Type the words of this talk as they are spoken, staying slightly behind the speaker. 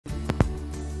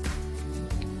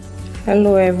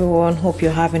Hello everyone, hope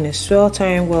you're having a swell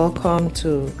time. Welcome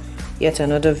to yet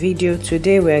another video.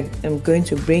 Today I'm going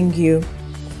to bring you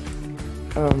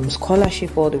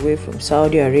scholarship all the way from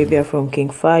Saudi Arabia, from King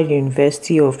Fahd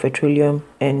University of Petroleum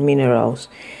and Minerals.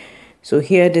 So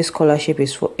here this scholarship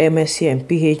is for MSc and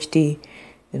PhD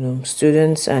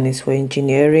students, and it's for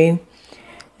engineering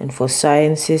and for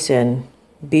sciences and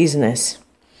business.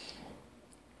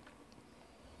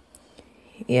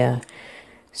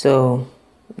 So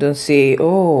don't say,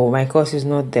 oh, my course is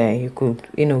not there. You could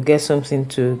get something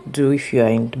to do if you are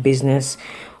in business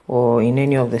or in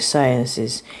any of the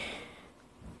sciences.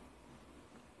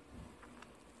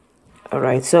 All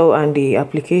right, so and the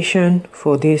application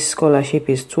for this scholarship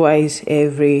is twice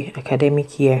every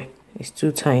academic year. It's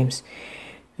 2 times.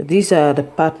 So these are the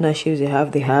partnerships they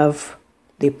have.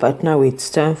 They partner with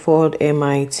Stanford,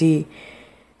 MIT,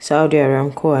 Saudi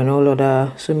Aramco,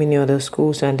 and so many other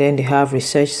schools. And then they have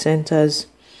research centers.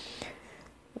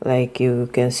 Like you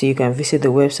can see, you can visit the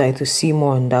website to see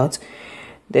more on that.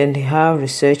 Then they have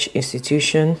research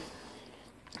institution.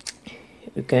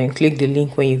 You can click the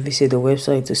link when you visit the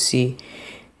website to see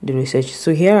the research.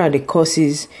 So here are the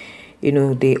courses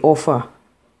they offer.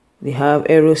 They have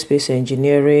aerospace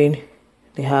engineering,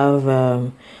 they have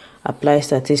applied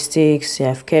statistics, they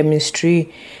have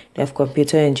chemistry, they have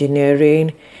computer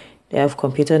engineering, they have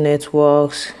computer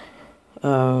networks,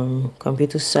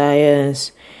 computer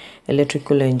science,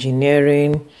 electrical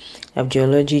engineering, have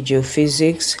geology,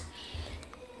 geophysics,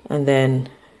 and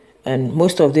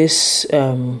most of these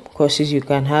courses you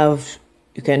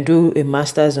can do a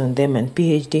master's on them and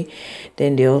PhD.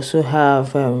 Then they also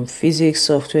have physics,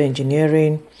 software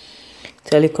engineering,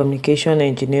 telecommunication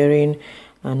engineering,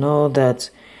 and all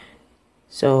that.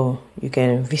 So you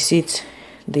can visit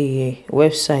the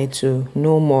website to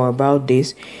know more about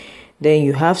this. Then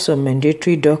you have some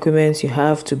mandatory documents. You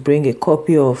have to bring a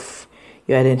copy of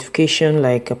your identification,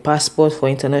 like a passport for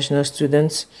international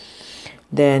students.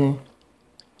 Then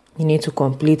you need to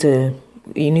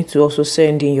you need to also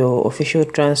send in your official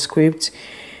transcript,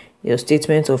 your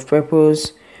statement of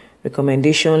purpose,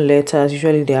 recommendation letters.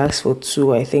 Usually they ask for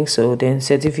 2, I think so. Then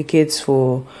certificates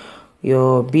for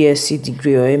your BSc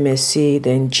degree or MSc.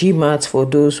 Then GMAT for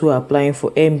those who are applying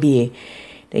for MBA.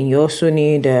 Then you also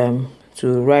need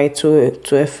to write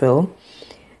TOEFL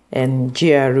and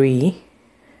GRE,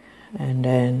 and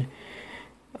then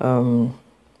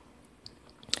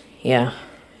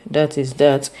that is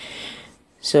that.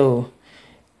 So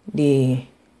the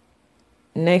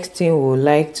next thing we would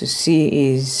like to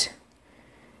see is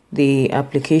the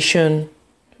application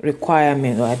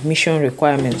requirement or admission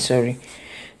requirement,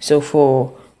 So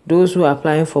for those who are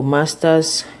applying for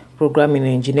master's program in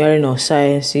engineering or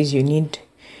sciences, you need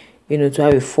to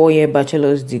have a 4-year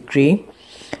bachelor's degree,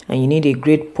 and you need a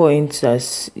grade point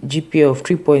as GPA of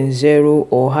 3.0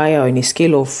 or higher on a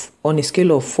scale of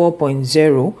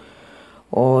 4.0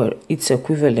 or its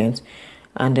equivalent,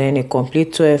 and then a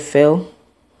complete TOEFL,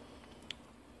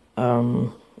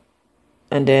 and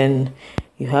then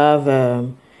you have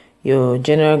your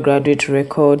general graduate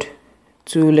record,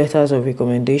 2 letters of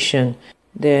recommendation.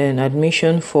 Then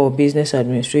admission for business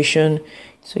administration.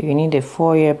 So you need a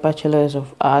 4-year bachelor's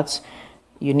of arts.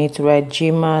 You need to write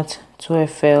GMAT,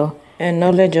 TOEFL, and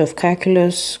knowledge of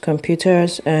calculus,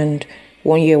 computers, and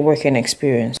 1-year working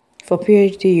experience. For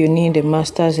PhD, you need a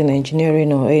master's in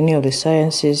engineering or any of the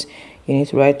sciences. You need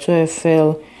to write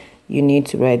TOEFL. You need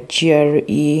to write GRE.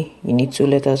 You need 2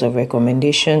 letters of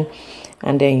recommendation,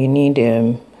 and then you need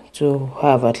to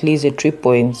have at least a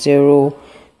 3.0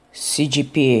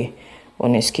 CGPA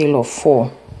on a scale of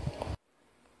 4.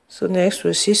 So next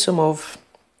we'll see some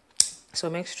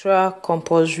extra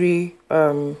compulsory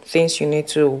things you need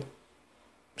to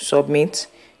submit.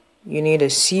 You need a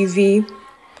CV.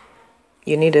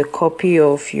 You need a copy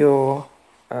of your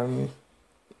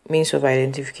means of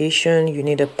identification. You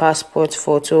need a passport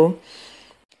photo.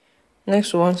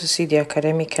 Next we want to see the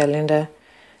academic calendar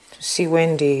to see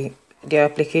when the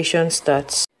application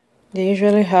starts. They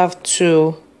usually have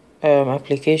 2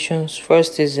 applications.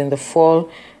 First is in the fall,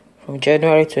 from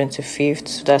January 25th,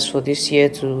 so that's for this year,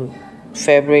 to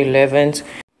February 11th.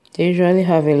 They usually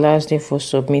have a last day for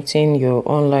submitting your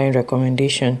online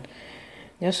recommendation.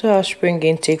 They also have spring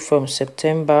intake from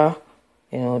September,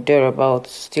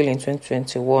 thereabouts, still in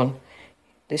 2021.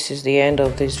 This is the end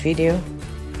of this video.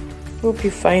 Hope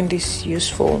you find this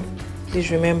useful. Please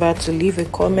remember to leave a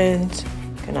comment.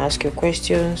 You can ask your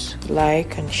questions,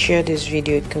 like and share this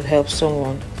video. It could help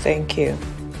someone. Thank you.